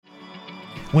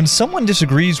When someone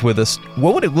disagrees with us,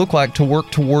 what would it look like to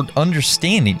work toward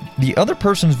understanding the other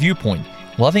person's viewpoint,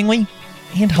 lovingly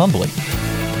and humbly?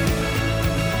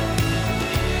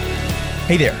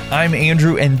 Hey there, I'm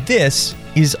Andrew, and this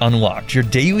is Unlocked, your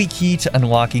daily key to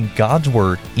unlocking God's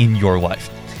Word in your life.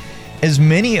 As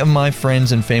many of my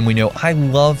friends and family know, I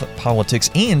love politics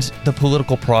and the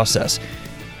political process,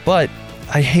 but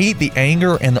I hate the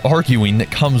anger and the arguing that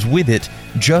comes with it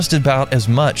just about as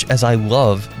much as I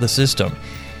love the system.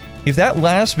 If that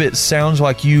last bit sounds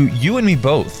like you and me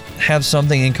both have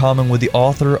something in common with the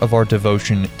author of our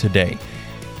devotion today.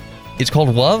 It's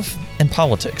called Love and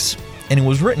Politics, and it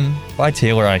was written by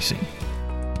Taylor Icey.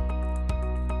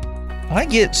 I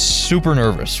get super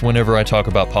nervous whenever I talk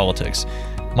about politics.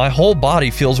 My whole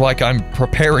body feels like I'm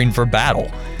preparing for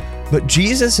battle. But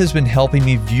Jesus has been helping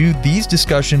me view these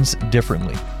discussions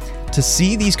differently, to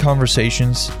see these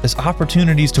conversations as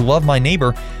opportunities to love my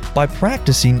neighbor by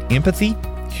practicing empathy,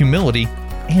 humility,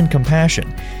 and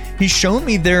compassion. He's shown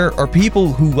me there are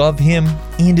people who love Him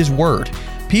and His Word,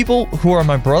 people who are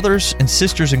my brothers and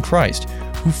sisters in Christ,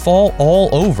 who fall all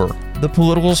over the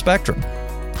political spectrum.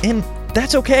 And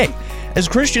that's okay. As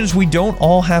Christians, we don't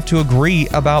all have to agree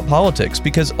about politics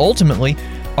because ultimately,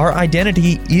 our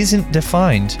identity isn't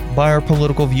defined by our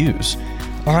political views.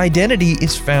 Our identity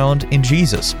is found in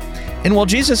Jesus. And while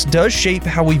Jesus does shape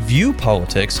how we view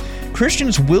politics,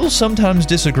 Christians will sometimes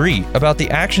disagree about the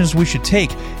actions we should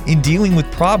take in dealing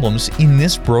with problems in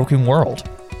this broken world.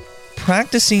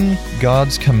 Practicing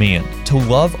God's command to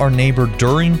love our neighbor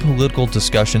during political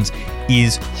discussions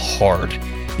is hard.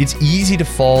 It's easy to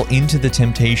fall into the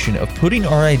temptation of putting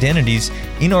our identities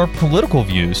in our political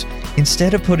views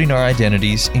instead of putting our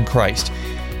identities in Christ.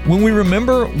 When we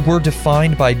remember we're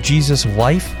defined by Jesus'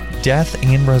 life, death,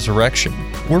 and resurrection,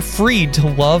 we're freed to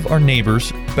love our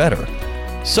neighbors better.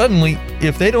 Suddenly,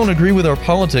 if they don't agree with our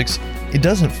politics, it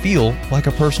doesn't feel like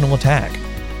a personal attack.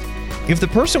 If the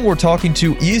person we're talking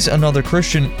to is another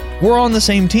Christian, we're on the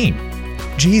same team,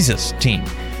 Jesus' team.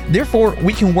 Therefore,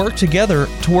 we can work together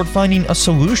toward finding a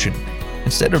solution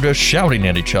instead of just shouting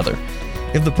at each other.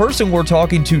 If the person we're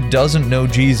talking to doesn't know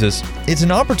Jesus, it's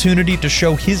an opportunity to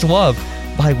show His love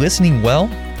by listening well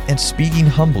and speaking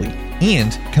humbly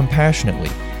and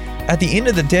compassionately. At the end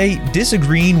of the day,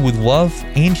 disagreeing with love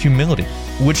and humility,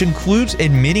 which includes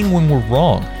admitting when we're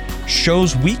wrong,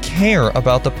 shows we care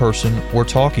about the person we're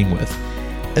talking with.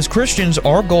 As Christians,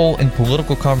 our goal in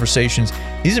political conversations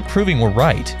isn't proving we're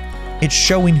right. It's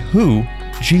showing who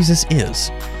Jesus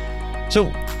is.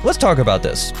 So let's talk about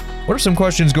this. What are some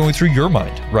questions going through your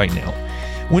mind right now?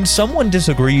 When someone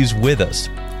disagrees with us,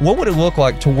 what would it look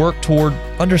like to work toward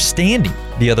understanding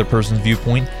the other person's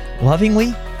viewpoint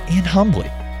lovingly and humbly?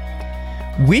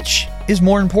 Which is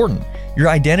more important, your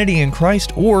identity in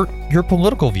Christ or your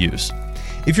political views?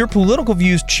 If your political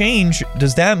views change,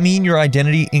 does that mean your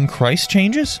identity in Christ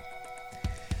changes?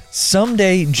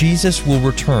 Someday, Jesus will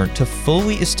return to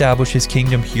fully establish His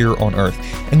kingdom here on earth,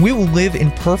 and we will live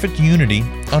in perfect unity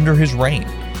under His reign.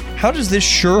 How does this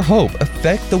sure hope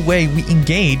affect the way we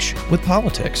engage with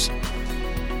politics?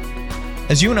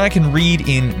 As you and I can read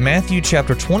in Matthew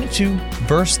chapter 22,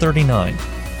 verse 39,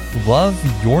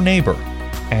 love your neighbor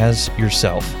as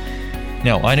yourself.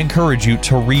 Now, I'd encourage you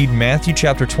to read Matthew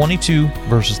chapter 22,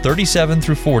 verses 37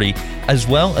 through 40, as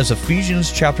well as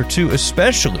Ephesians chapter 2,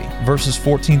 especially verses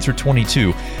 14 through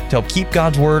 22, to help keep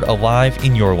God's Word alive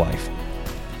in your life.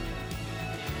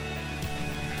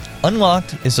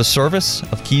 Unlocked is a service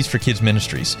of Keys for Kids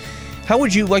Ministries. How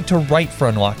would you like to write for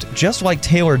Unlocked, just like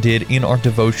Taylor did in our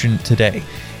devotion today?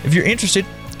 If you're interested,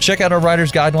 check out our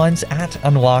writer's guidelines at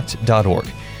unlocked.org.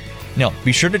 Now,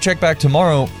 be sure to check back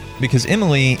tomorrow because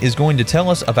Emily is going to tell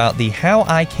us about the How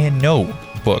I Can Know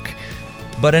book.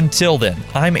 But until then,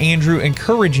 I'm Andrew,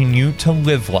 encouraging you to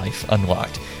live life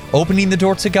unlocked, opening the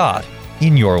door to God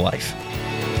in your life.